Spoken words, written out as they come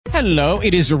Hello,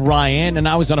 it is Ryan, and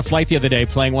I was on a flight the other day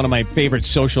playing one of my favorite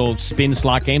social spin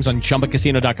slot games on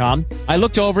ChumbaCasino.com. I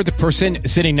looked over at the person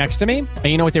sitting next to me, and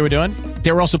you know what they were doing?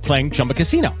 They were also playing Chumba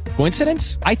Casino.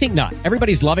 Coincidence? I think not.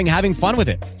 Everybody's loving having fun with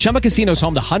it. Chumba Casino is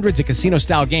home to hundreds of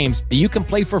casino-style games that you can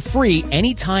play for free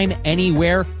anytime,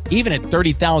 anywhere, even at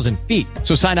 30,000 feet.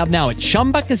 So sign up now at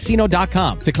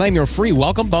ChumbaCasino.com to claim your free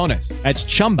welcome bonus. That's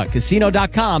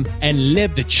ChumbaCasino.com and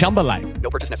live the Chumba life.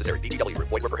 No purchase necessary. VGW.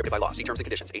 Void were prohibited by law. See terms and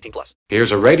conditions. 18+.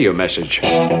 Here's a radio message.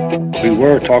 We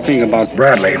were talking about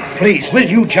Bradley. Please, will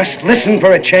you just listen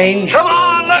for a change? Come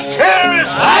on, let's hear it!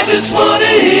 I just want to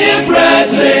hear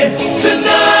Bradley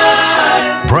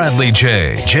tonight. Bradley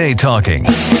Jay Talking.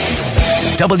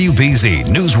 WBZ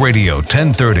News Radio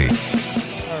 1030.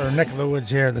 Our neck of the woods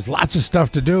here. There's lots of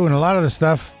stuff to do, and a lot of the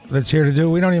stuff that's here to do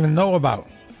we don't even know about.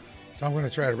 So I'm going to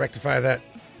try to rectify that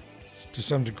to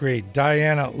some degree.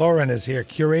 Diana Lauren is here,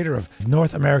 curator of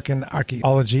North American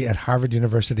Archaeology at Harvard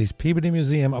University's Peabody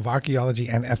Museum of Archaeology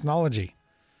and Ethnology,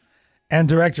 and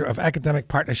director of academic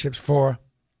partnerships for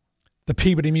the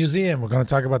Peabody Museum. We're going to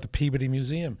talk about the Peabody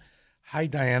Museum. Hi,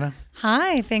 Diana.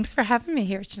 Hi, thanks for having me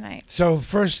here tonight. So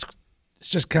first, it's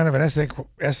just kind of an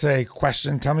essay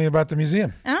question. Tell me about the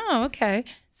museum. Oh, okay.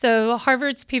 So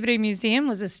Harvard's Peabody Museum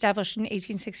was established in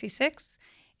 1866.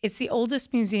 It's the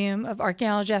oldest museum of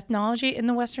archaeology ethnology in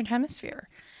the Western Hemisphere.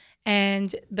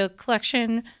 And the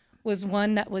collection was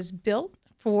one that was built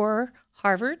for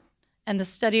Harvard and the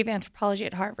study of anthropology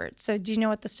at Harvard. So do you know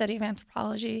what the study of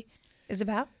anthropology is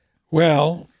about?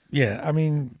 Well, yeah. I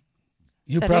mean,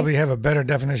 you probably have a better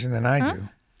definition than I do.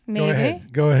 Maybe.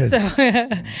 Go ahead. So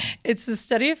it's the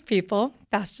study of people,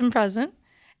 past and present,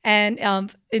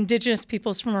 and indigenous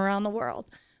peoples from around the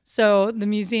world. So the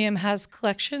museum has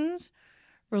collections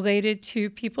related to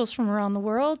peoples from around the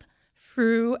world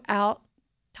throughout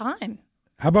time.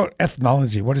 How about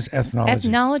ethnology? What is ethnology?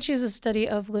 Ethnology is a study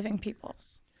of living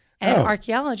peoples. And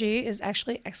archaeology is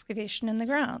actually excavation in the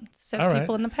ground. So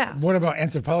people in the past. What about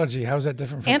anthropology? How is that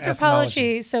different from anthropology?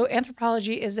 ethnology? So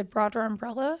anthropology is a broader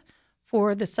umbrella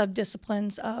for the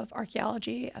subdisciplines of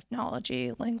archaeology,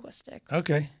 ethnology, linguistics,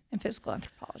 and physical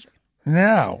anthropology.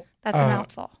 Now, that's a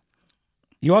mouthful.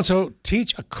 You also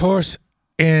teach a course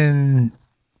in,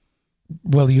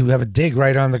 well, you have a dig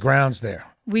right on the grounds there.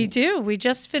 We do. We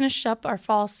just finished up our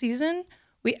fall season.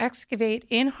 We excavate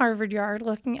in Harvard Yard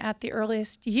looking at the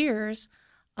earliest years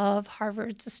of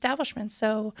Harvard's establishment,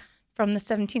 so from the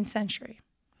 17th century.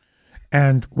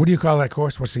 And what do you call that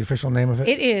course? What's the official name of it?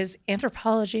 It is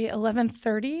Anthropology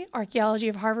 1130, Archaeology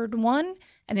of Harvard 1,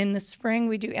 and in the spring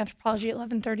we do Anthropology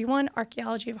 1131,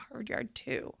 Archaeology of Harvard Yard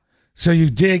 2. So you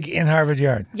dig in Harvard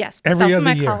Yard? Yes, every other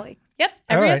my year. Colleague. Yep,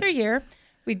 every other year.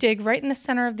 We dig right in the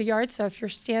center of the yard, so if you're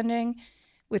standing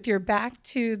with your back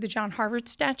to the John Harvard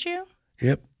statue,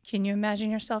 can you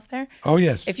imagine yourself there? Oh,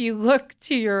 yes. If you look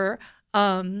to your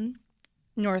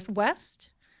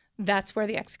northwest, that's where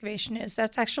the excavation is.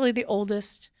 That's actually the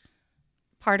oldest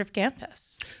part of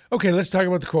campus. Okay, let's talk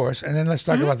about the course, and then let's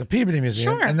talk about the Peabody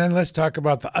Museum, and then let's talk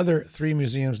about the other 3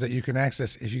 museums that you can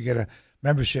access if you get a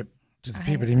membership to the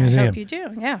Peabody Museum. I hope you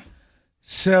do, yeah.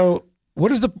 So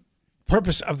what is the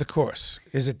purpose of the course?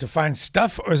 Is it to find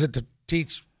stuff, or is it to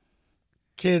teach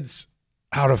kids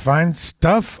how to find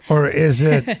stuff, or is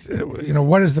it,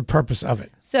 what is the purpose of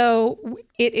it? So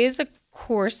it is a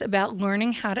course about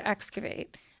learning how to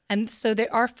excavate. And so they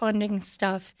are funding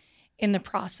stuff in the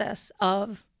process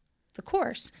of the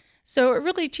course. So it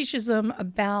really teaches them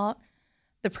about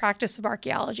the practice of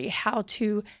archaeology, how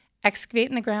to excavate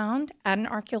in the ground at an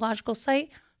archaeological site,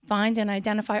 find and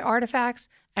identify artifacts,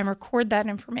 and record that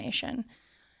information.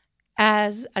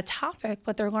 As a topic,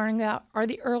 what they're learning about are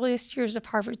the earliest years of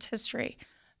Harvard's history,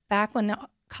 back when the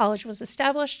college was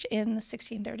established in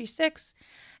 1636.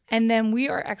 And then we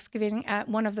are excavating at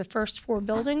one of the first 4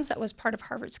 buildings that was part of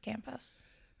Harvard's campus.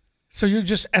 So you're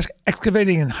just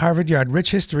excavating in Harvard Yard.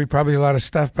 Rich history, probably a lot of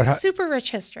stuff. But super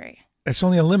rich history. It's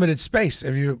only a limited space.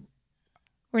 We're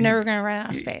never going to run out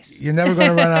of space. You're never going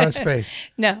to run out of space.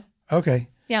 No. Okay.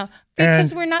 Yeah,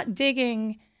 because we're not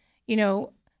digging,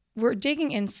 we're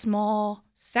digging in small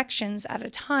sections at a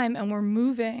time, and we're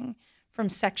moving from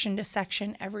section to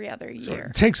section every other year. So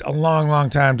it takes a long, long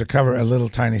time to cover a little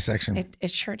tiny section.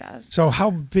 It sure does. So how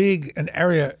big an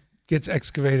area gets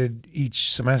excavated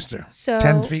each semester? So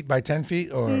 10 feet by 10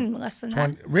 feet or less than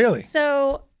 20? that. Really?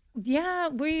 So yeah,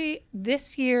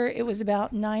 this year it was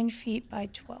about 9 feet by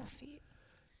 12 feet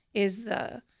is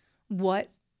what.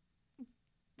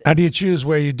 How do you choose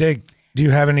where you dig? Do you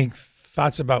have any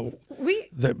thoughts about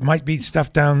there might be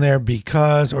stuff down there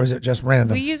or is it just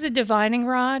random? We use a divining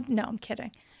rod. No, I'm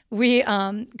kidding. We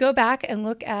go back and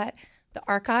look at the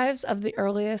archives of the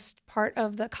earliest part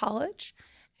of the college.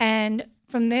 And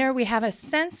from there, we have a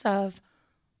sense of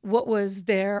what was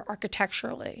there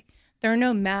architecturally. There are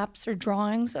no maps or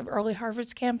drawings of early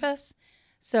Harvard's campus.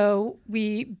 So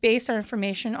we base our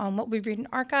information on what we read in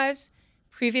archives,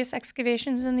 previous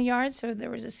excavations in the yard. So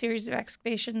there was a series of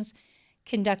excavations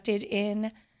conducted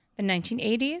in the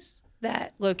 1980s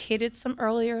that located some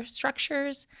earlier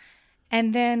structures.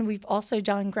 And then we've also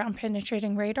done ground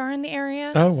penetrating radar in the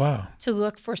area. Oh, wow. To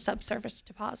look for subsurface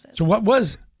deposits. So what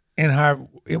was in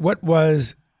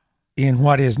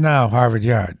what is now Harvard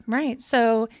Yard? Right.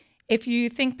 So if you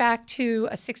think back to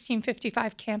a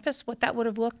 1655 campus, what that would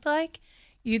have looked like,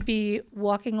 you'd be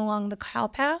walking along the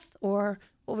Cowpath, or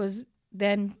what was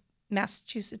then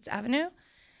Massachusetts Avenue,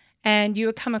 and you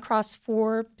would come across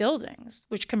 4 buildings,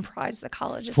 which comprised the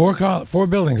college. Four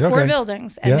buildings, okay. 4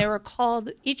 buildings, and Yeah. they were called,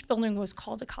 each building was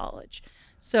called a college.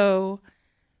 So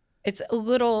it's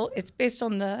based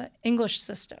on the English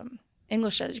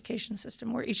education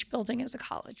system, where each building is a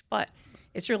college, but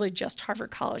it's really just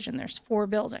Harvard College, and there's 4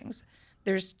 buildings.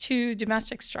 There's 2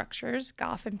 domestic structures,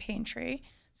 Goff and Paintree,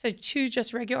 so 2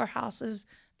 just regular houses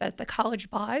that the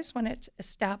college buys when it's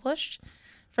established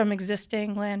from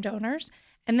existing landowners.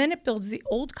 And then it builds the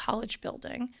old college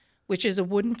building, which is a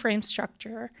wooden frame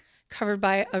structure covered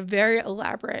by a very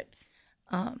elaborate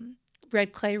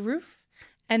red clay roof.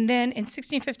 And then in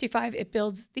 1655, it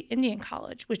builds the Indian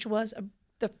College, which was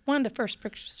one of the first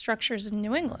brick structures in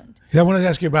New England. Yeah, I wanted to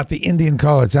ask you about the Indian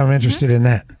College. I'm interested in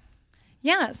that.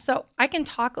 Yeah, so I can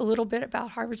talk a little bit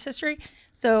about Harvard's history.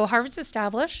 So Harvard's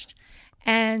established,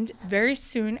 and very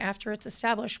soon after it's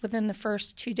established, within the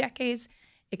first 2 decades,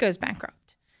 it goes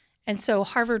bankrupt. And so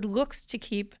Harvard looks to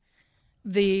keep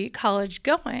the college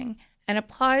going and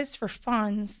applies for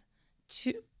funds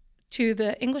to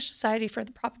the English Society for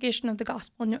the Propagation of the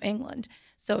Gospel in New England.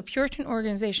 So a Puritan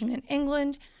organization in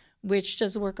England, which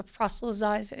does the work of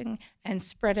proselytizing and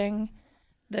spreading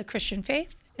the Christian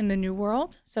faith in the New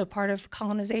World, so part of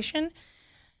colonization.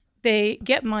 They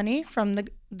get money from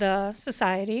the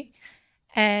society,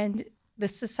 and the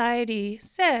society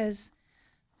says,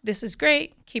 this is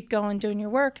great, keep going, doing your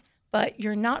work, but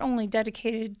you're not only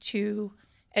dedicated to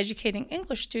educating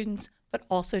English students, but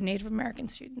also Native American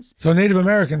students. So Native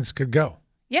Americans could go?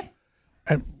 Yep.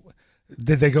 And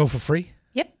did they go for free?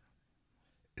 Yep.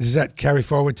 Does that carry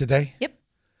forward today? Yep.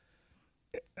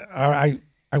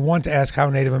 I want to ask how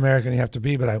Native American you have to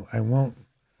be, but I won't.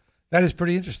 That is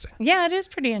pretty interesting. Yeah, it is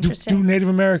pretty interesting. Do Native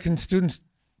American students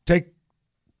take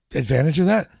advantage of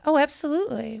that? Oh,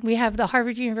 absolutely. We have the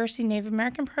Harvard University Native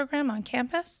American program on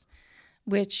campus,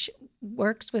 which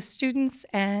works with students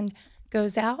and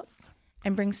goes out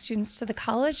and brings students to the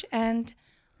college. And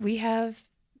there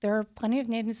are plenty of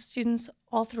Native students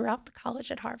all throughout the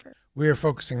college at Harvard. We are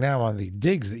focusing now on the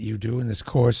digs that you do in this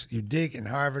course. You dig in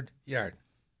Harvard Yard.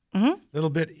 Mm-hmm. A little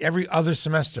bit every other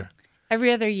semester.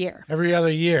 Every other year. Every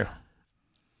other year.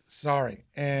 Sorry.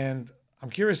 And I'm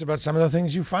curious about some of the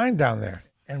things you find down there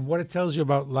and what it tells you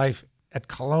about life at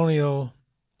Colonial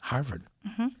Harvard.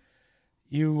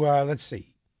 Mm-hmm. Let's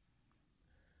see.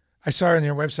 I saw on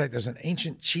your website there's an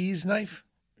ancient cheese knife.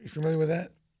 Are you familiar with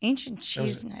that? Ancient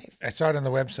cheese knife. I saw it on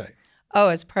the website. Oh,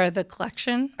 as part of the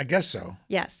collection? I guess so.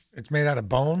 Yes. It's made out of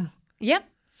bone? Yep.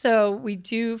 So we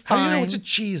do find... How do you know it's a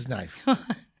cheese knife?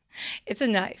 It's a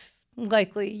knife,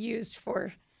 likely used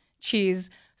for cheese.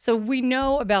 So we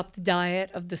know about the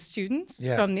diet of the students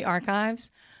from the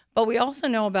archives, but we also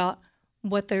know about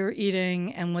what they were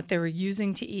eating and what they were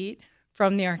using to eat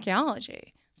from the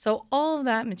archaeology. So all of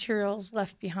that material is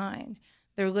left behind.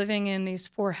 They're living in these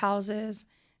 4 houses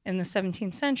in the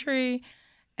 17th century,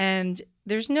 and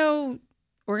there's no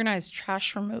organized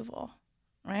trash removal,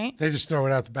 right? They just throw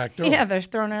it out the back door. Yeah, they're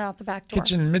throwing it out the back door.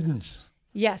 Kitchen middens.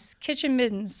 Yes, kitchen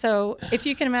middens. So if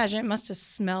you can imagine, it must have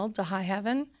smelled to high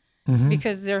heaven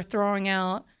because they're throwing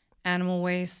out animal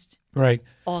waste, right?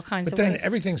 All kinds of waste. But then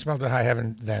everything smelled to high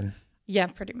heaven then. Yeah,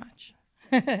 pretty much.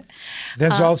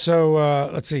 There's also,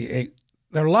 let's see,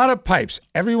 there are a lot of pipes.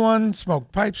 Everyone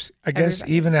smoked pipes, I guess,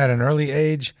 even at an early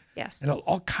age. Yes. And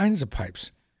all kinds of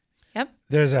pipes. Yep.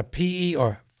 There's a P.E.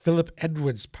 or Philip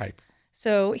Edwards pipe.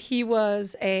 So he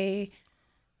was a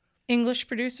English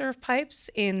producer of pipes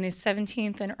in the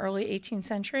 17th and early 18th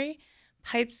century.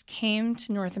 Pipes came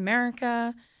to North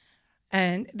America,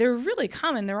 and they're really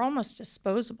common. They're almost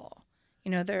disposable.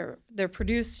 You know, they're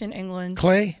produced in England.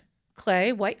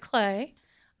 Clay, white clay,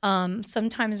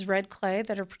 sometimes red clay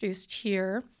that are produced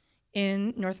here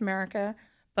in North America.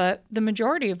 But the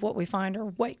majority of what we find are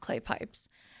white clay pipes.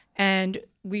 And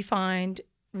we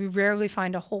rarely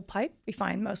find a whole pipe. We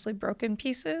find mostly broken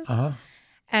pieces.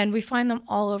 And we find them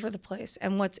all over the place.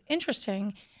 And what's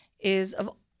interesting is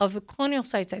of the colonial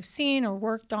sites I've seen or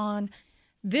worked on,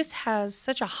 this has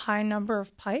such a high number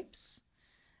of pipes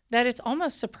that it's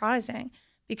almost surprising,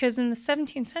 because in the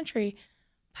 17th century,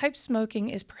 pipe smoking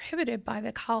is prohibited by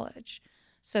the college.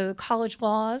 So the college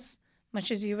laws,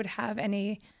 much as you would have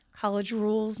any college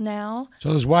rules now.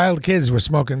 So those wild kids were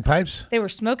smoking pipes? They were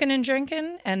smoking and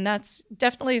drinking, and that's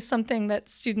definitely something that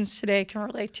students today can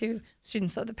relate to,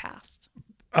 students of the past.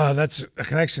 That's a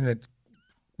connection that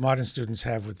modern students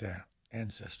have with their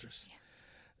ancestors.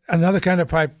 Yeah. Another kind of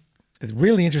pipe that's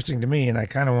really interesting to me, and I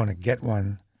kind of want to get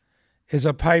one, is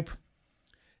a pipe.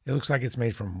 It looks like it's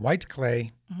made from white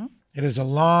clay. Mm-hmm. It is a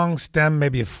long stem,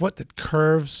 maybe a foot, that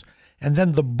curves, and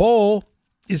then the bowl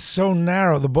is so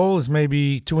narrow. The bowl is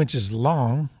maybe 2 inches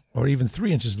long or even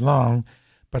 3 inches long,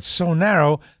 but so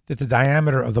narrow that the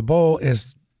diameter of the bowl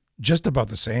is just about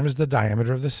the same as the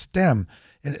diameter of the stem.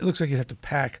 And it looks like you have to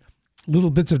pack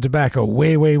little bits of tobacco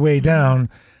way, way, way down.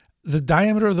 The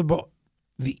diameter of the bowl,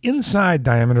 the inside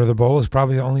diameter of the bowl is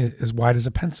probably only as wide as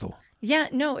a pencil. Yeah,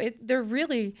 no, they're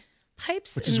really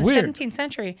pipes Which in is the weird. 17th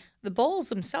century. The bowls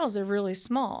themselves are really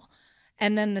small,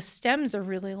 and then the stems are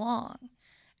really long.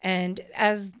 And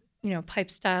as,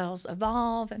 pipe styles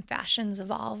evolve and fashions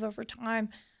evolve over time,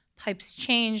 pipes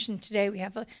change. And today we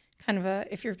have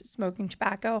if you're smoking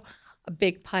tobacco, a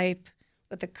big pipe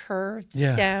with a curved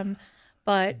stem.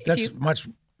 But that's much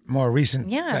more recent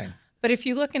thing. But if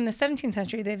you look in the 17th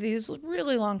century, they have these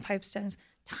really long pipe stems,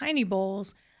 tiny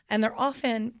bowls, and they're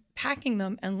often packing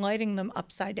them and lighting them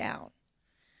upside down.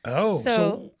 Oh,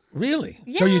 so really?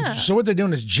 Yeah. So what they're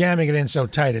doing is jamming it in so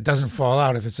tight it doesn't fall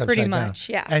out if it's upside down. Pretty much,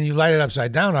 yeah. And you light it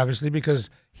upside down, obviously, because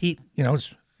heat,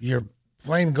 your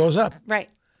flame goes up. Right.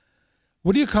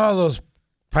 What do you call those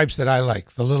pipes that I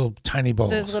like, the little tiny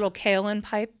bowls? Those little kaolin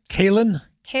pipes. Kaolin?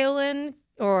 Kaolin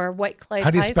or white clay pipes.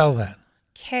 How do you spell that?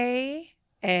 Kaolin.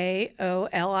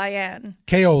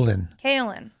 Kaolin.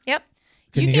 Kaolin, yep.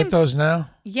 Can you get those now?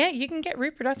 Yeah, you can get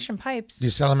reproduction pipes. Do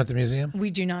you sell them at the museum?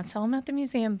 We do not sell them at the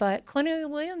museum, but Colonial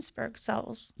Williamsburg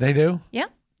sells. They do? Yeah,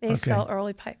 they sell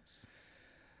early pipes.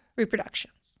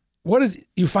 Reproductions.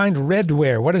 You find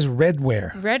redware? What is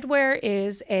redware? Redware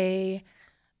is a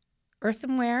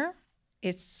earthenware.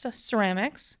 It's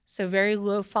ceramics, so very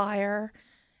low fire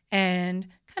and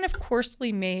kind of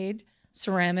coarsely made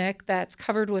ceramic that's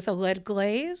covered with a lead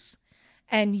glaze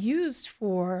and used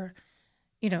for,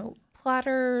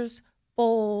 platters,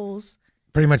 bowls.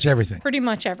 Pretty much everything.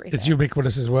 It's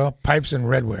ubiquitous as well. Pipes and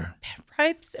redware.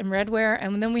 Pipes and redware.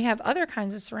 And then we have other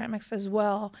kinds of ceramics as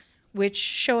well, which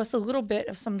show us a little bit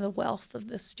of some of the wealth of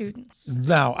the students.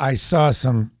 Now, I saw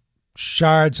some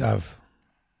shards of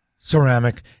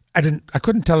ceramic. I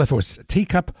couldn't tell if it was a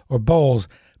teacup or bowls,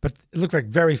 but it looked like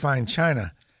very fine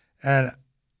china. And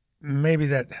maybe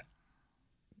that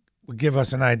would give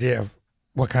us an idea of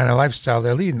what kind of lifestyle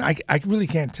they're leading. I really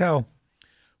can't tell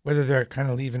whether they're kind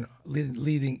of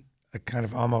leading a kind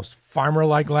of almost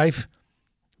farmer-like life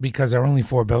because there are only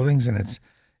 4 buildings and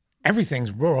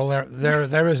everything's rural.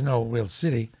 There is no real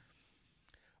city.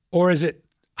 Or is it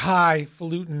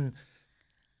highfalutin,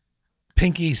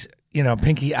 pinky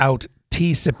out,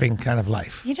 tea sipping kind of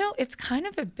life? It's kind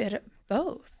of a bit of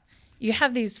both. You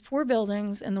have these 4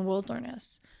 buildings in the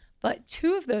wilderness, but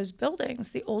 2 of those buildings,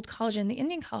 the Old College and the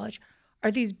Indian College,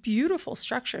 are these beautiful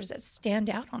structures that stand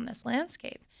out on this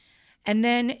landscape. And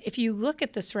then if you look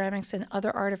at the ceramics and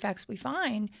other artifacts we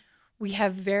find, we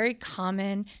have very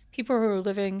common people who are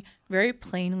living very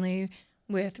plainly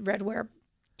with redware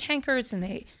tankards, and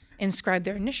they inscribe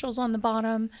their initials on the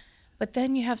bottom. But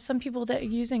then you have some people that are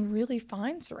using really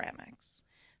fine ceramics.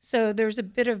 So there's a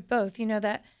bit of both.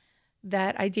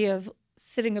 That idea of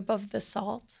sitting above the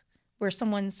salt, where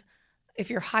if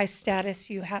you're high status,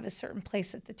 you have a certain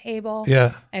place at the table.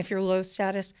 Yeah. And if you're low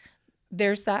status,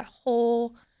 there's that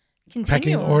whole continuum.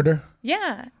 Pecking order?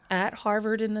 Yeah, at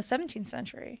Harvard in the 17th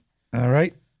century. All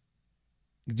right.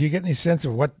 Do you get any sense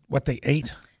of what they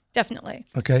ate? Definitely.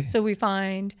 Okay. So we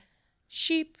find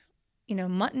sheep,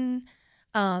 mutton,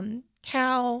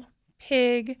 cow,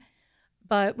 pig,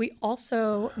 but we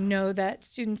also know that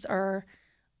students are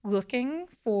looking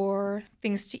for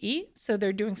things to eat, so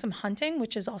they're doing some hunting,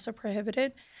 which is also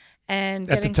prohibited. And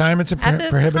at the time, it's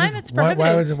prohibited. At the time, it's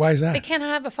prohibited. Why is that? They can't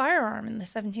have a firearm in the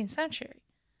 17th century.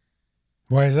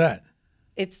 Why is that?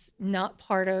 It's not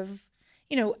part of,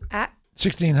 at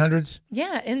 1600s.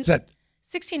 Yeah, in is that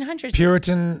 1600s.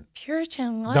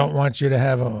 Puritan life. Don't want you to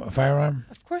have a firearm.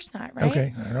 Of course not, right?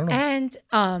 Okay, I don't know. And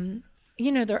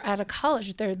they're at a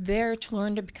college. They're there to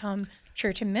learn to become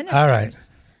Puritan ministers. All right.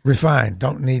 Refined.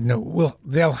 Don't need no.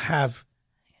 They'll have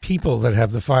people that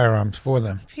have the firearms for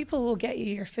them. People will get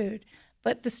you your food.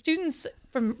 But the students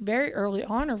from very early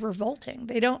on are revolting.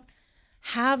 They don't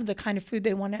have the kind of food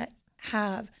they want to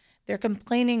have. They're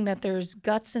complaining that there's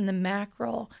guts in the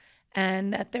mackerel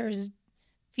and that there's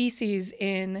feces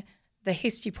in the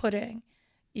hasty pudding.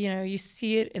 You know, you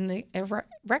see it in the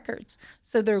records.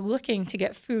 So they're looking to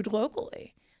get food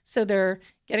locally. So they're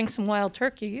getting some wild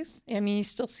turkeys. I mean, you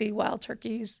still see wild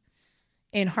turkeys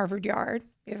in Harvard Yard.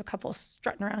 We have a couple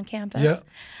strutting around campus.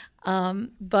 Yeah.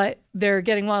 But they're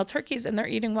getting wild turkeys and they're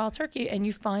eating wild turkey, and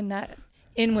you find that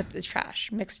in with the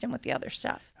trash, mixed in with the other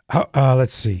stuff.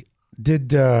 Let's see. Did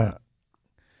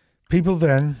people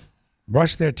then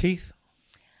brush their teeth?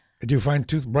 Do you find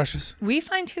toothbrushes? We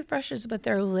find toothbrushes, but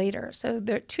they're later. So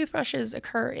the toothbrushes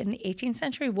occur in the 18th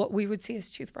century, what we would see as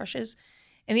toothbrushes.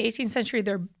 In the 18th century,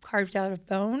 they're carved out of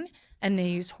bone, and they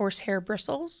use horsehair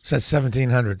bristles. So that's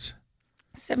 1700s.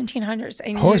 1700s.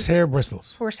 And Horsehair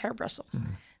bristles. Horsehair bristles.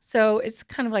 So it's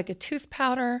kind of like a tooth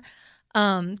powder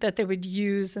that they would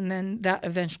use, and then that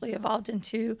eventually evolved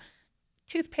into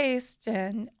toothpaste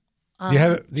and Do you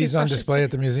have these on display at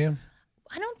the museum?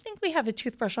 I don't think we have a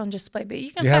toothbrush on display, but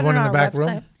you can Do you have find one it on in the our back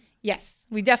website. room? Yes,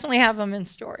 we definitely have them in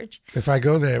storage. If I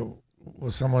go there,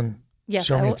 will someone Yes,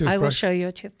 show me a toothbrush? I will show you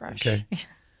a toothbrush. Okay.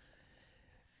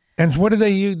 And what do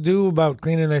they do about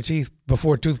cleaning their teeth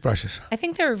before toothbrushes? I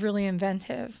think they're really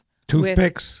inventive.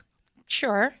 Toothpicks?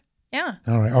 Sure. Yeah.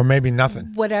 All right. Or maybe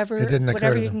nothing. Whatever. It didn't occur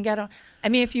whatever to you them. can get on. I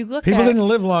mean, if you look People at didn't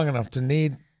live long enough to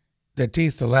need their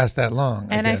teeth to last that long.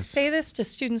 And I guess. say this to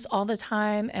students all the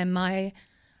time, and my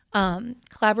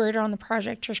collaborator on the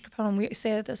project, Trish Capone, we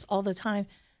say this all the time.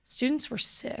 Students were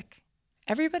sick.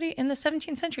 Everybody in the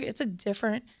 17th century, it's a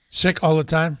different... Sick all the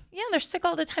time? Yeah, they're sick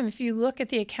all the time. If you look at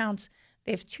the accounts,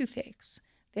 they have toothaches.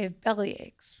 They have belly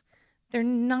aches. They're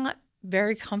not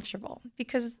very comfortable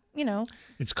because, you know...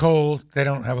 It's cold. They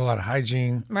don't have a lot of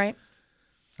hygiene. Right?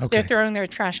 Okay. They're throwing their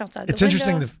trash outside It's the window.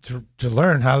 interesting to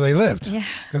learn how they lived. Yeah.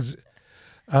 'Cause,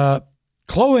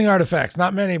 clothing artifacts,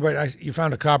 not many, but you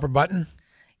found a copper button.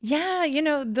 Yeah, you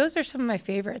know, those are some of my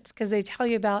favorites because they tell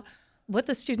you about what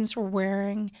the students were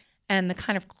wearing and the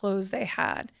kind of clothes they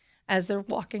had as they're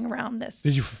walking around this.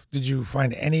 Did you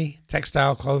find any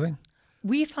textile clothing?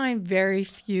 We find very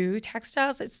few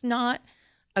textiles. It's not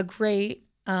a great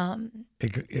It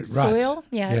rots. soil.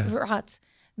 Yeah, it rots.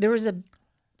 There was a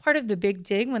part of the Big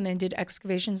Dig when they did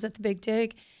excavations at the Big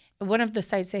Dig. At one of the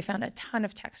sites, they found a ton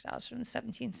of textiles from the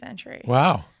 17th century.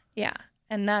 Wow. Yeah,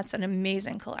 and that's an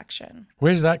amazing collection.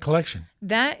 Where's that collection?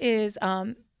 That is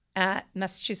at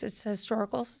Massachusetts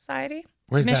Historical Society.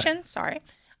 Where's that? Mission, sorry.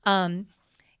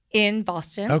 In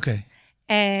Boston. Okay.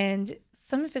 And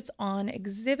some of it's on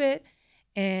exhibit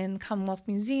in Commonwealth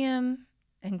Museum.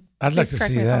 And I'd like please to correct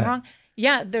see me if that. I'm wrong.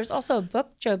 Yeah, there's also a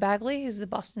book, Joe Bagley, who's the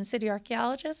Boston City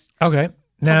archaeologist. Okay.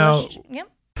 Now, published-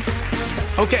 Yep.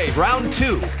 Okay, round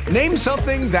two. Name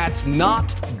something that's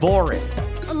not boring.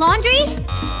 A laundry?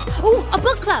 Ooh, a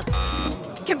book club.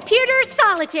 Computer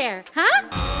solitaire, huh?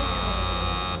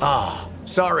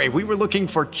 Sorry, we were looking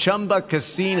for Chumba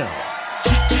Casino.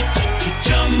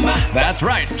 That's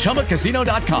right.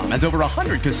 ChumbaCasino.com has over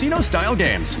 100 casino-style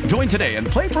games. Join today and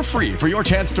play for free for your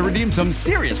chance to redeem some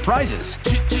serious prizes.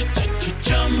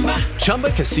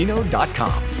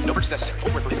 ChumbaCasino.com. No purchase necessary.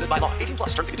 Void where prohibited by law. 18 plus.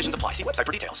 Terms and conditions apply. See website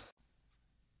for details.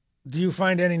 do you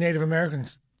find any Native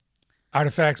Americans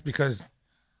artifacts because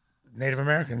Native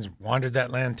Americans wandered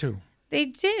that land too? They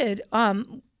did.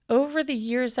 Over the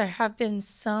years, there have been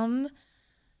some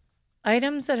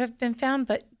items that have been found,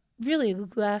 but really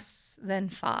less than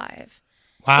 5.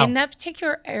 Wow. In that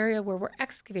particular area where we're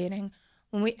excavating,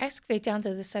 when we excavate down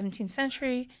to the 17th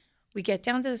century, we get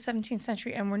down to the 17th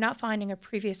century and we're not finding a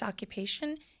previous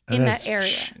occupation in that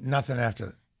area. Nothing after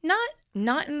that.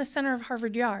 Not in the center of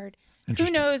Harvard Yard. Who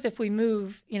Interesting. knows if we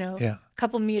move, Yeah. a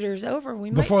couple meters over,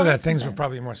 we might Before find that, things were something.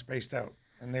 probably more spaced out,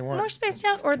 and they weren't. more spaced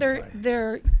out, or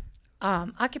they're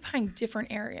occupying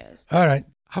different areas. All right.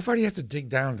 How far do you have to dig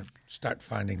down to start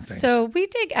finding things? So we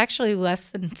dig actually less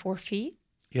than 4 feet,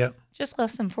 yeah. just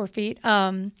less than 4 feet.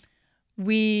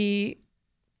 We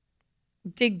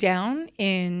dig down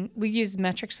we use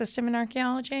metric system in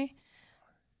archaeology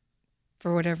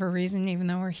for whatever reason, even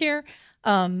though we're here.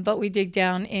 But we dig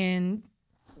down in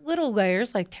little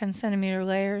layers, like 10-centimeter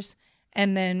layers,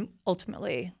 and then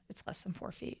ultimately it's less than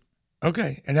 4 feet.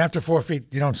 Okay. And after 4 feet,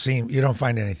 you don't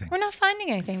find anything. We're not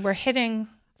finding anything. We're hitting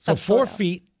So subsoil. 4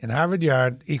 feet in Harvard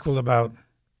Yard equal about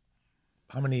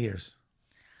how many years?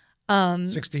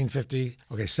 1650.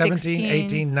 Okay, 17, 16,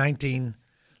 18, 19,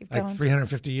 Keep like going.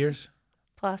 350 years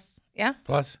Plus. Yeah.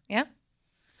 plus? Yeah.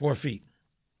 4 feet.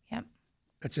 Yep.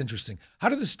 That's interesting. How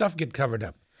did the stuff get covered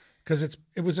up? Because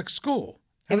it was a school.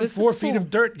 It was 4 feet of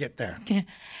dirt get there.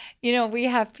 You know, we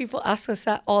have people ask us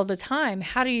that all the time.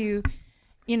 How do you,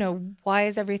 why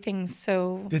is everything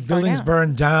so Did far buildings down?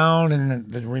 burn down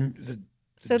and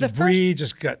the debris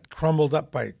just got crumbled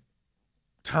up by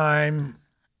time?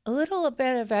 A little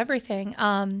bit of everything.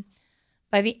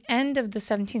 By the end of the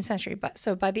 17th century,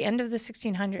 by the end of the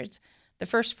 1600s, the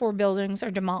first 4 buildings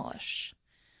are demolished.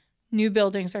 New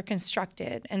buildings are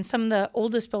constructed. And some of the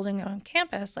oldest building on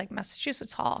campus, like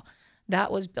Massachusetts Hall,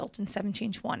 that was built in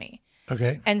 1720.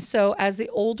 Okay. And so as the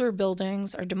older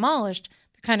buildings are demolished,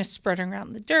 they're kind of spreading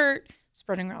around the dirt,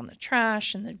 spreading around the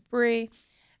trash and the debris.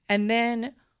 And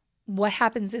then what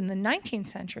happens in the 19th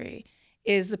century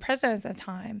is the president at the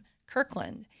time,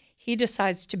 Kirkland, he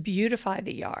decides to beautify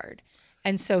the yard.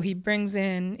 And so he brings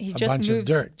in, he just moves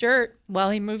dirt. Well,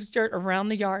 he moves dirt around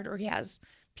the yard, or he has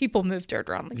people move dirt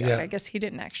around the yard. Yeah. I guess he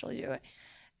didn't actually do it.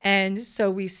 And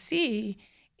so we see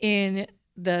in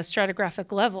the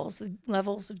stratigraphic levels, the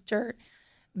levels of dirt,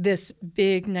 this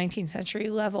big 19th century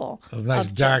level Of nice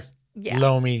of dark, just,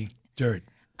 loamy dirt.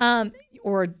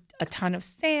 or a ton of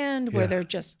sand where Yeah. they're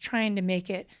just trying to make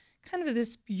it kind of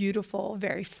this beautiful,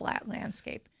 very flat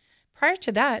landscape. Prior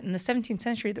to that, in the 17th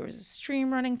century, there was a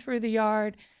stream running through the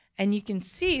yard, and you can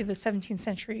see the 17th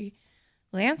century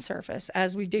land surface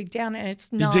as we dig down, and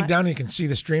it's not... You dig down and you can see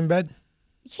the stream bed?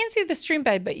 You can't see the stream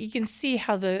bed, but you can see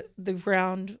how the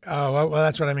ground... Oh, well,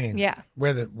 that's what I mean. Yeah.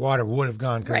 Where the water would have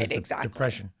gone because Right, of the exactly.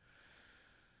 depression.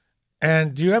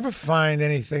 And do you ever find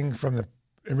anything from the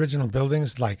original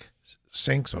buildings, like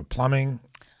sinks or plumbing,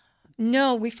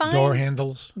 No, we find... door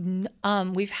handles?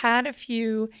 We've had a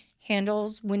few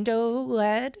handles, window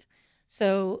lead.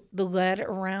 So the lead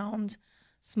around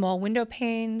small window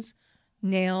panes,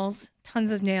 nails,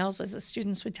 tons of nails, as the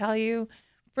students would tell you,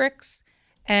 bricks,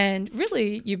 and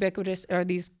really ubiquitous are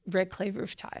these red clay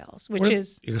roof tiles, which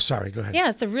is... Sorry, go ahead. Yeah,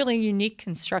 it's a really unique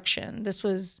construction. This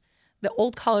was... The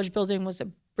old college building was a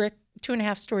brick,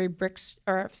 2.5-story bricks,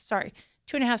 or sorry,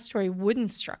 2.5-story wooden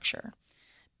structure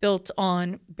built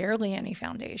on barely any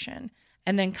foundation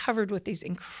and then covered with these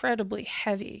incredibly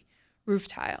heavy roof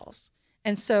tiles.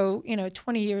 And so,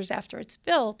 20 years after it's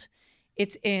built,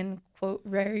 it's in, quote,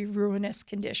 very ruinous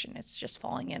condition. It's just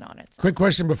falling in on itself. Quick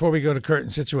question before we go to Kurt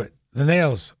and Situate. The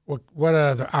nails, what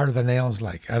are the nails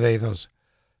like? Are they those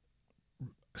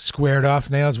squared off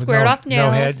nails with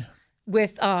no head?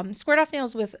 With squared off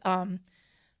nails with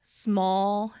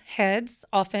small heads,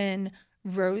 often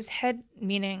rose head,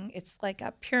 meaning it's like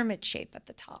a pyramid shape at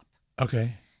the top.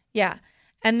 Okay. Yeah.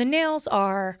 And the nails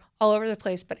are all over the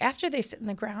place, but after they sit in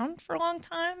the ground for a long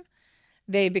time,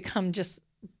 they become just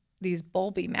these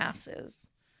bulby masses.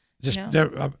 Just you know?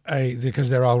 they're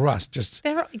because they're all rust.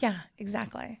 Yeah,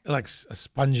 exactly. Like a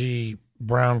spongy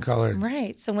brown colored.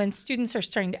 Right. So when students are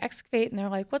starting to excavate and they're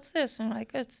like, "What's this?" and I'm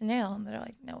like, "It's a nail," and they're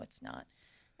like, "No, it's not."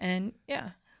 And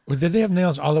yeah. Well, did they have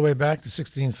nails all the way back to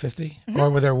 1650,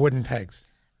 or were there wooden pegs?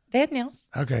 They had nails.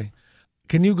 Okay.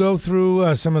 Can you go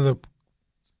through some of the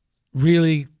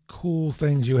really cool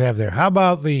things you have there? How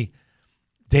about the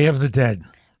Day of the Dead?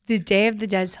 The Day of the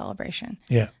Dead celebration.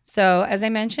 Yeah. So as I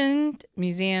mentioned,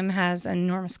 museum has an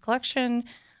enormous collection,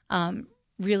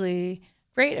 really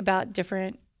great about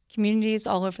different communities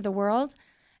all over the world.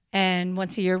 And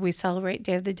once a year we celebrate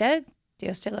Day of the Dead,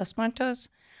 Dios de los Muertos,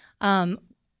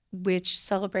 which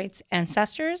celebrates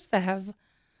ancestors that have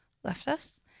left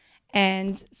us.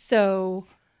 And so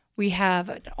we have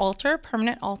an altar,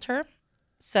 permanent altar,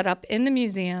 set up in the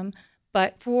museum.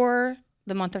 But for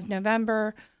the month of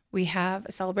November, we have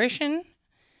a celebration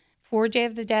for Day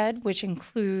of the Dead, which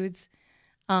includes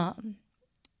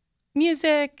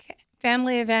music,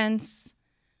 family events,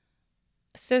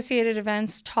 associated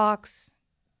events, talks,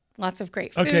 lots of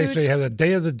great food. Okay, so you have the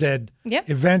Day of the Dead Yep.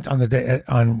 event on the day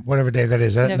on whatever day that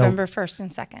is. November 1st and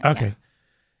 2nd. Okay. Yeah.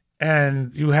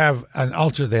 And you have an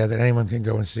altar there that anyone can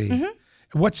go and see.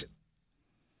 Mm-hmm. What's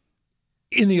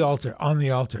in the altar, on the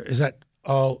altar? Is that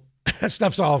all, that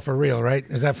stuff's all for real, right?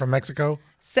 Is that from Mexico?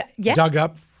 So, yeah. Dug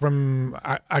up from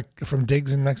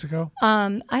digs in Mexico?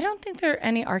 I don't think there are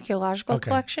any archaeological Okay.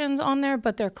 collections on there,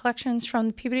 but there are collections from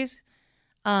the Peabody's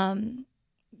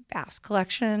vast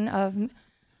collection of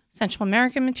Central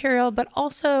American material, but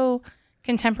also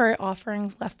contemporary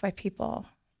offerings left by people.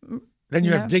 Then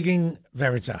you Yeah. have Digging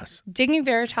Veritas. Digging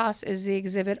Veritas is the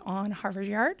exhibit on Harvard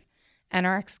Yard and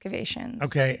our excavations.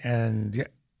 Okay, and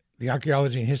the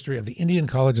archaeology and history of the Indian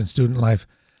college and student life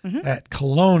Mm-hmm. at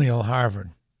Colonial Harvard.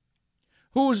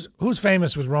 Who's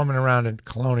famous with roaming around in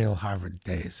Colonial Harvard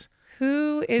days?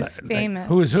 Who is famous?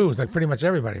 Who is who? Like pretty much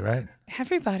everybody, right?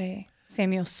 Everybody.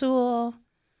 Samuel Sewell,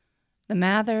 the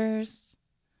Mathers,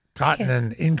 Cotton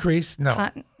and increase? No.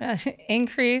 Cotton,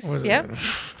 increase, Was it- yep.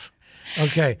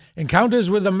 Okay. Encounters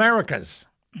with Americas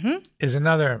is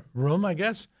another room, I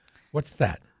guess. What's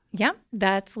that? Yep,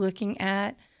 that's looking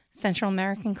at Central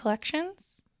American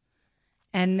collections.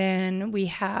 And then we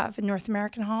have North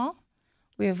American Hall.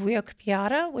 We have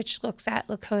Wioka, which looks at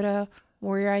Lakota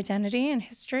warrior identity and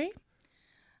history.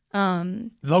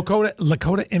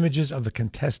 Lakota images of the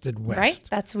contested West. Right,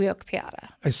 that's Wioka.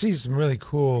 I see some really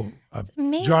cool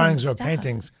amazing drawings or stuff.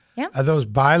 paintings. Yep. Are those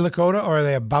by Lakota or are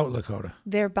they about Lakota?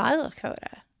 They're by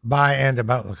Lakota, By and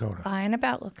about Lakota. by and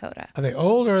about Lakota. Are they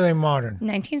old or are they modern?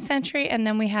 19th century, and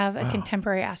then we have a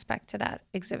contemporary aspect to that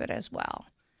exhibit as well.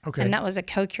 Okay. And that was a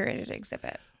co-curated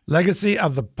exhibit. Legacy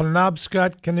of the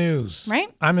Penobscot Canoes. Right.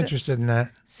 I'm So- interested in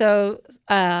that. So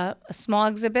a small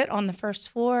exhibit on the first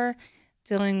floor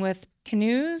dealing with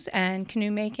canoes and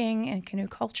canoe making and canoe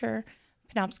culture,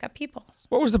 Penobscot peoples.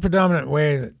 What was the predominant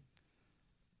way that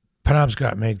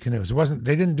Penobscot made canoes? It wasn't.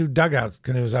 They didn't do dugout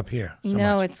canoes up here. So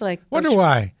No, much. it's like Wonder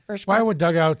why? Birch Why bark. were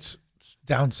dugouts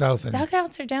down south? And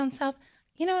Dugouts are down south.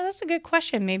 You know, that's a good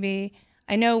question. Maybe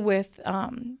I know with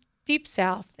deep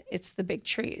south, it's the big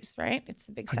trees, right? It's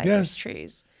the big I cypress guess.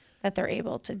 trees that they're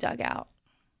able to dug out.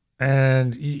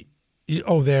 And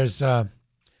there's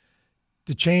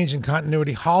the change in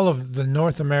continuity. Hall of the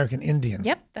North American Indian.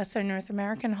 Yep, that's our North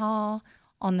American Hall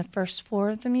on the first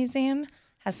floor of the museum.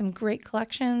 Has some great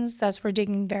collections. That's where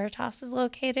Digging Veritas is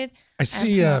located. I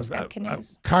see a Penobscot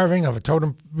canoes. carving of a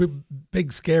totem,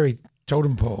 big scary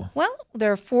totem pole. Well,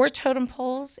 there are 4 totem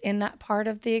poles in that part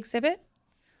of the exhibit.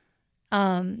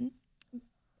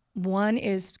 One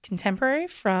is contemporary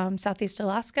from Southeast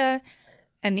Alaska,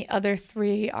 and the other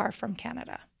 3 are from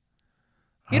Canada.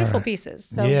 Beautiful right. pieces.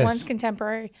 So Yes. one's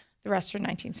contemporary, the rest are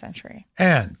 19th century.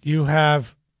 And you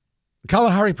have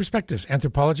Kalahari Perspectives,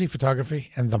 Anthropology,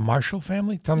 Photography, and the Marshall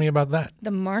family. Tell me about that.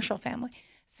 The Marshall family.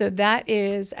 So that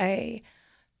is a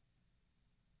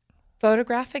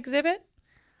photograph exhibit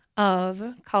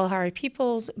of Kalahari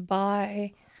peoples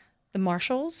by the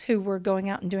Marshalls who were going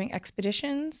out and doing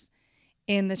expeditions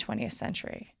in the 20th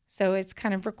century. So it's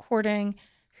kind of recording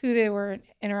who they were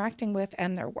interacting with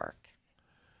and their work.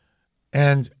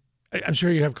 And I'm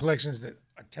sure you have collections that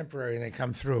are temporary and they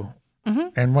come through. Mm-hmm.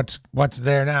 And what's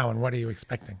there now, and what are you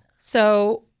expecting?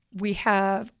 So we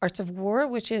have Arts of War,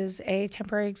 which is a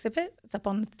temporary exhibit. It's up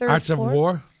on the 3rd Arts floor. of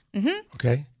War? Mm-hmm.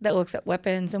 Okay. That looks at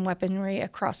weapons and weaponry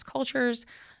across cultures.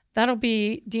 That'll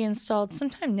be deinstalled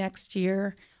sometime next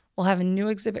year. We'll have a new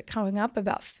exhibit coming up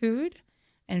about food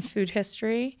and food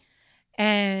history,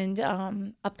 and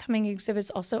upcoming exhibits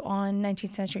also on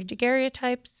 19th century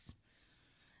daguerreotypes,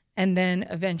 and then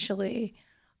eventually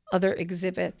other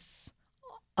exhibits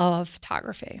of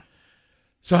photography.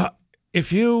 So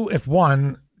if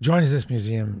one joins this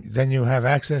museum, then you have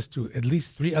access to at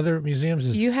least 3 other museums?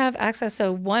 You have access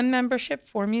to 1 membership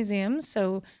for museums.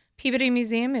 So Peabody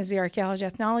Museum is the Archaeology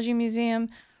Ethnology Museum.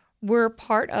 We're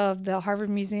part of the Harvard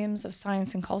Museums of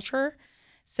Science and Culture.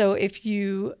 So if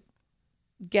you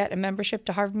get a membership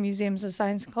to Harvard Museums of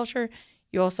Science and Culture,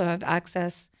 you also have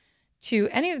access to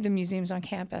any of the museums on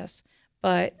campus,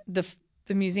 but the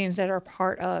museums that are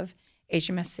part of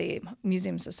HMSC,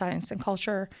 Museums of Science and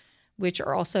Culture, which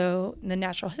are also the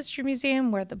Natural History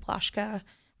Museum, where the Blaschka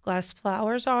glass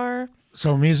flowers are.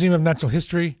 So Museum of Natural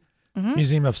History, Mm-hmm.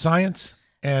 Museum of Science,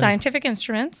 and Scientific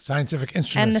Instruments. Scientific And the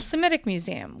Instruments. Semitic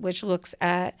Museum, which looks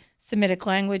at Semitic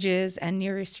languages and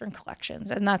Near Eastern collections,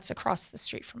 and that's across the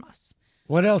street from us.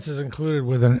 What else is included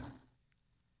with a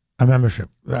membership?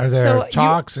 Are there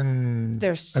talks and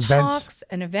There's events? talks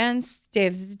and events, Day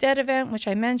of the Dead event, which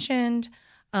I mentioned,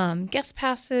 guest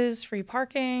passes, free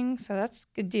parking, so that's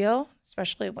a good deal,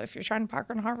 especially if you're trying to park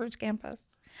on Harvard's campus.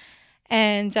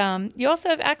 And you also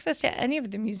have access to any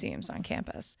of the museums on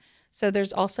campus. So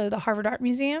there's also the Harvard Art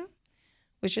Museum,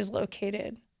 which is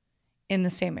located in the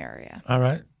same area. All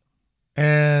right.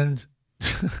 And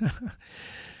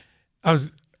I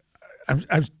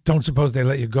don't suppose they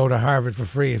let you go to Harvard for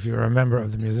free if you're a member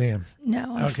of the museum.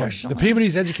 No, unfortunately. The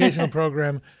Peabody's educational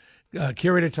program,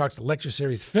 curator talks, lecture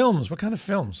series, films. What kind of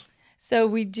films? So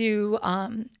we do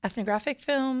ethnographic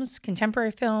films,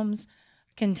 contemporary filmmakers,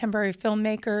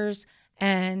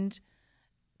 and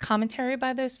commentary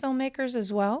by those filmmakers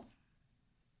as well.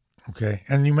 Okay.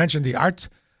 And you mentioned the Art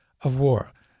of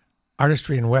War.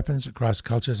 Artistry and Weapons Across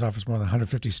Cultures offers more than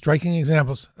 150 striking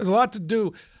examples. There's a lot to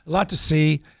do, a lot to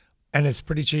see, and it's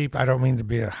pretty cheap. I don't mean to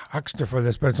be a huckster for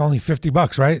this, but it's only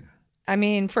 $50, right? I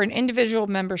mean, for an individual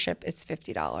membership, it's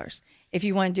 $50. If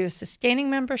you want to do a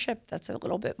sustaining membership, that's a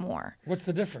little bit more. What's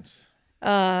the difference?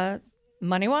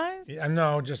 Money-wise?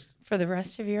 No, just... For the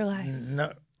rest of your life.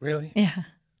 No, really? Yeah.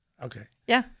 Okay.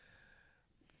 Yeah.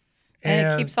 And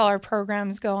it keeps all our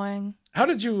programs going. How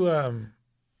did you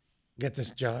get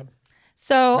this job?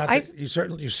 So you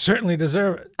certainly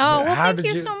deserve it. Oh, well, thank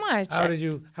you so much.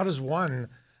 How does one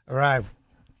arrive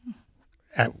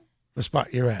at the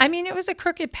spot you're at? I mean, it was a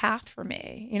crooked path for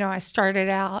me. You know, I started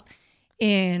out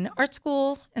in art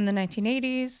school in the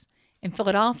 1980s in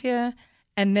Philadelphia.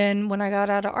 And then when I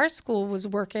got out of art school, was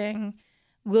working,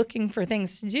 looking for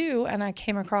things to do. And I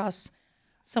came across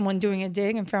someone doing a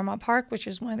dig in Fairmount Park, which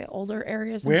is one of the older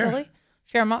areas in Philly.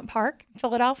 Fairmount Park,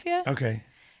 Philadelphia. Okay.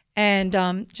 And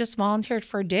just volunteered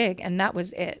for a dig, and that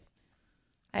was it.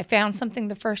 I found something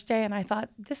the first day, and I thought,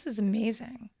 this is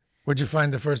amazing. What'd you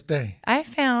find the first day? I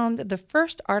found the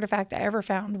first artifact I ever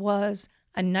found was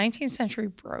a 19th century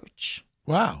brooch.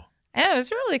 Wow. And it was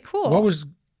really cool.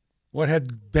 What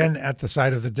had been at the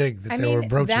side of the dig that there were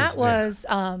brooches that there? was,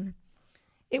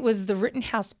 it was the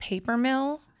Rittenhouse paper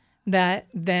mill that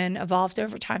then evolved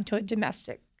over time to a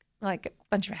domestic, like a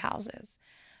bunch of houses.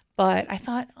 But I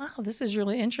thought, wow, this is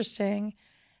really interesting.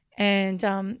 And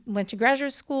went to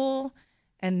graduate school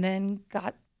and then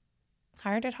got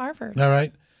hired at Harvard. All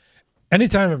right.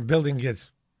 Anytime a building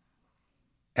gets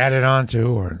added on to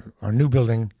or a new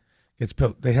building gets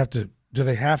built, do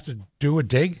they have to do a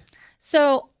dig?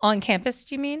 So on campus,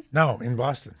 do you mean? No, in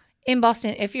Boston. In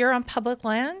Boston, if you're on public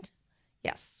land,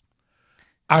 yes.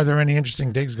 Are there any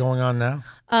interesting digs going on now?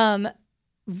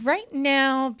 Right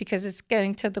now, because it's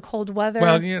getting to the cold weather.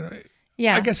 Well,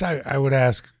 yeah. I guess I would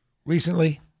ask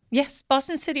recently. Yes,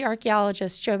 Boston City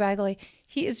archaeologist Joe Bagley,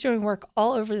 he is doing work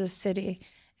all over the city,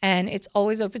 and it's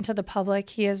always open to the public.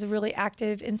 He has a really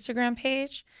active Instagram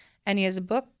page, and he has a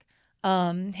book,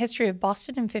 History of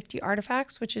Boston in 50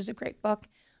 Artifacts, which is a great book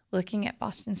looking at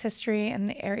Boston's history and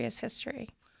the area's history.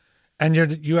 And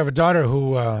you have a daughter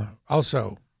who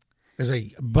also is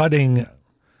a budding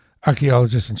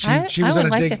archaeologist, and she was I on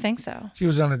would a dig. like to think so. She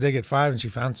was on a dig at 5, and she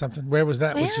found something. Where was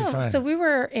that? What did she find? So we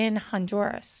were in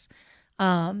Honduras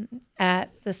at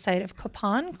the site of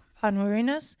Copan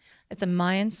Ruinas. It's a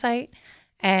Mayan site,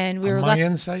 and we were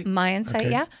Mayan site. Mayan site,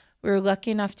 Okay. yeah. We were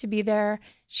lucky enough to be there.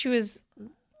 She was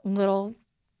a little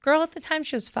girl at the time.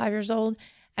 She was 5 years old,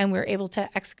 and we were able to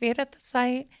excavate at the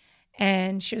site.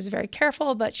 And she was very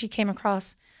careful, but she came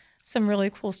across some really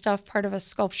cool stuff. Part of a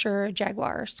sculpture, a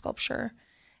jaguar sculpture.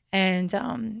 And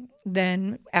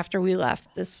then after we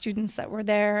left, the students that were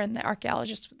there and the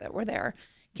archaeologists that were there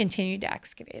continued to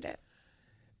excavate it.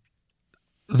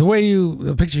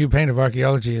 The picture you paint of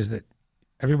archaeology is that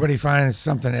everybody finds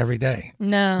something every day.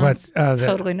 No, but, that's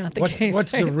totally not the case.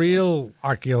 What's the real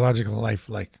archaeological life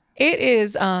like? It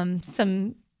is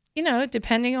some,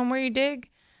 depending on where you dig,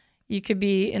 you could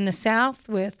be in the South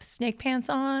with snake pants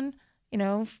on,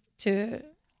 to...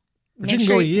 But you can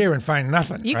go a year and find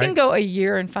nothing. You can go a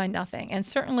year and find nothing. And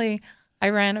certainly I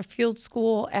ran a field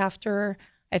school after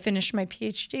I finished my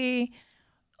PhD.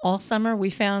 All summer we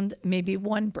found maybe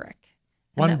one brick.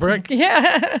 One brick?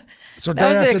 Yeah. So that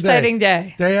was an exciting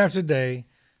day. Day after day,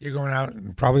 you're going out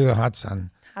in probably the hot sun.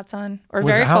 Hot sun or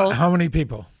very cold. How many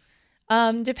people?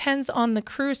 Depends on the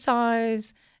crew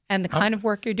size and the kind of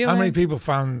work you're doing. How many people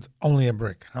found only a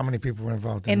brick? How many people were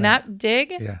involved in that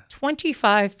dig? Yeah.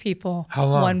 25 people. How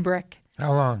long? One brick.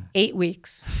 How long? 8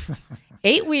 weeks.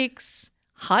 8 weeks,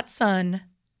 hot sun,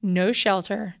 no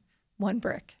shelter, one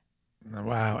brick.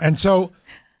 Wow. And so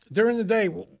during the day,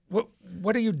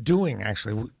 what are you doing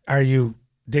actually? Are you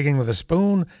digging with a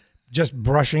spoon, just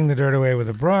brushing the dirt away with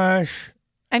a brush?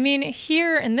 I mean,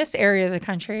 here in this area of the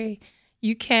country,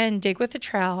 you can dig with a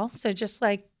trowel. So just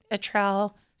like a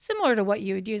trowel, similar to what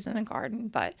you would use in a garden,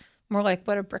 but more like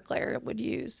what a bricklayer would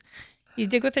use. You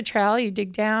dig with a trowel, you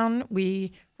dig down,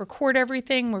 we record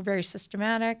everything, we're very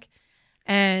systematic,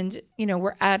 and,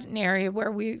 we're at an area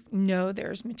where we know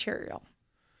there's material.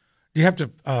 Do you have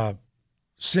to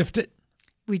sift it?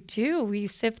 We do. We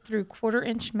sift through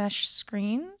 1/4-inch mesh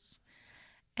screens.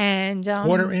 And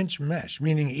 1/4-inch mesh,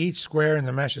 meaning each square in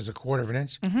the mesh is 1/4 of an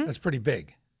inch? Mm-hmm. That's pretty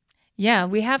big. Yeah,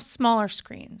 we have smaller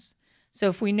screens. So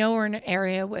if we know we're in an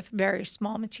area with very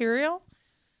small material,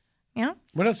 yeah.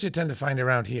 What else do you tend to find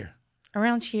around here?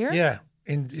 Around here? Yeah,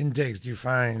 in digs, do you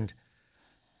find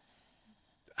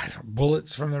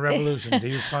bullets from the Revolution? Do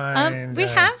you find we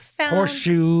have found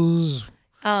horseshoes?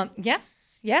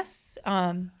 Yes.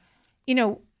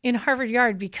 In Harvard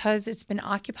Yard, because it's been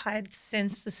occupied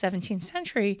since the 17th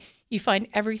century, you find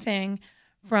everything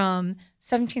from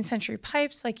 17th century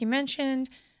pipes, like you mentioned,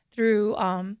 through,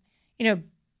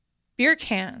 beer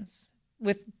cans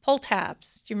with pull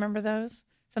tabs. Do you remember those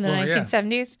from the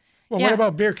 1970s? Well, what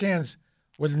about beer cans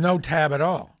with no tab at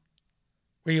all?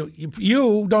 Where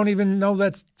you don't even know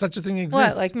that such a thing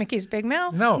exists. What, like Mickey's Big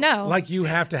Mouth? No. No. Like you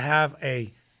have to have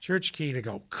a church key to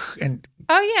go, and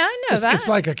Oh, yeah, I know that. it's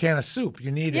like a can of soup.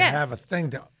 You need to have a thing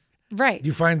to. Right. Do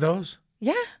you find those?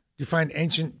 Yeah. Do you find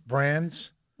ancient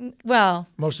brands? Well,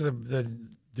 Most of the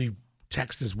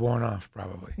text is worn off,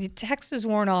 probably. the text is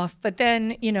worn off, but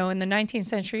then, in the 19th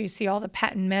century, you see all the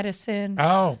patent medicine.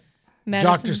 Oh,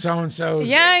 medicine. Dr. So-and-so's.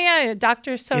 Yeah.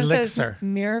 Dr. So-and-so's Elixir.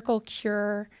 miracle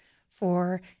cure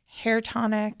for hair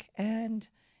tonic and,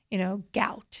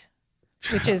 gout,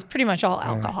 which is pretty much all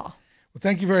alcohol. Well,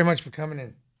 thank you very much for coming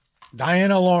in.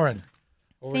 Diana Lauren.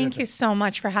 Thank you so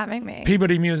much for having me.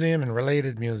 Peabody Museum and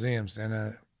related museums. And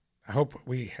I hope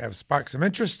we have sparked some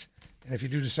interest. And if you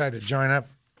do decide to join up,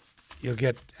 you'll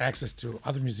get access to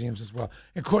other museums as well.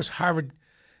 And of course, Harvard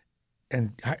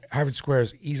Square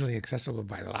is easily accessible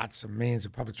by lots of means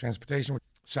of public transportation.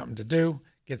 Something to do.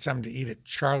 Get something to eat at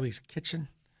Charlie's Kitchen.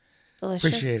 Delicious.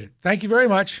 Appreciate it. Thank you very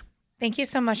much. Thank you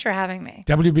so much for having me.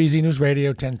 WBZ News Radio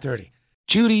 1030.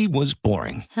 Judy was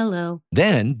boring. Hello.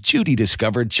 Then Judy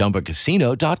discovered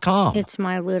ChumbaCasino.com. It's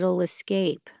my little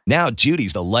escape. Now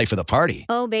Judy's the life of the party.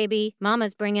 Oh, baby,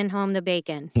 mama's bringing home the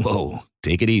bacon. Whoa,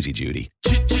 take it easy, Judy.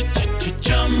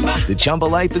 The Chumba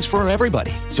life is for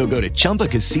everybody. So go to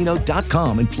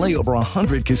ChumbaCasino.com and play over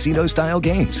 100 casino-style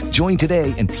games. Join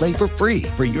today and play for free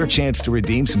for your chance to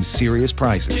redeem some serious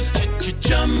prizes.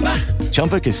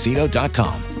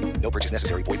 ChumbaCasino.com. No purchase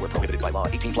necessary. Void where prohibited by law.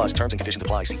 18+ terms and conditions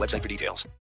apply. See website for details.